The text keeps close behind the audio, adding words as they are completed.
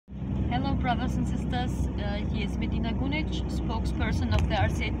Hello brothers and sisters, here is Medina Gunić, spokesperson of the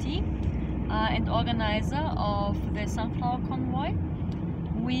RCIT and organizer of the Sunflower Convoy.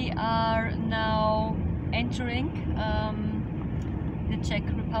 We are now entering the Czech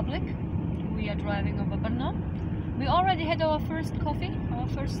Republic. We are driving over Brno. We already had our first coffee, our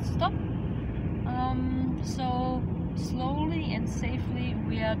first stop. So slowly and safely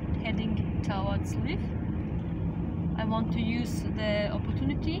we are heading towards Lviv. I want to use the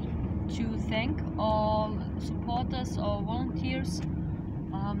opportunity to thank all supporters or volunteers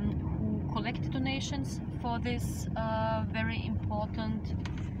who collect donations for this very important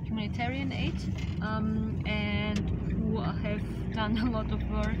humanitarian aid and who have done a lot of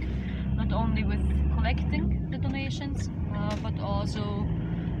work, not only with collecting the donations but also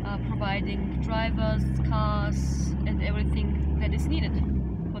providing drivers, cars and everything that is needed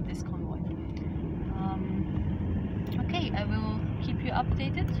for this convoy. Okay, I will keep you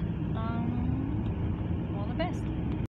updated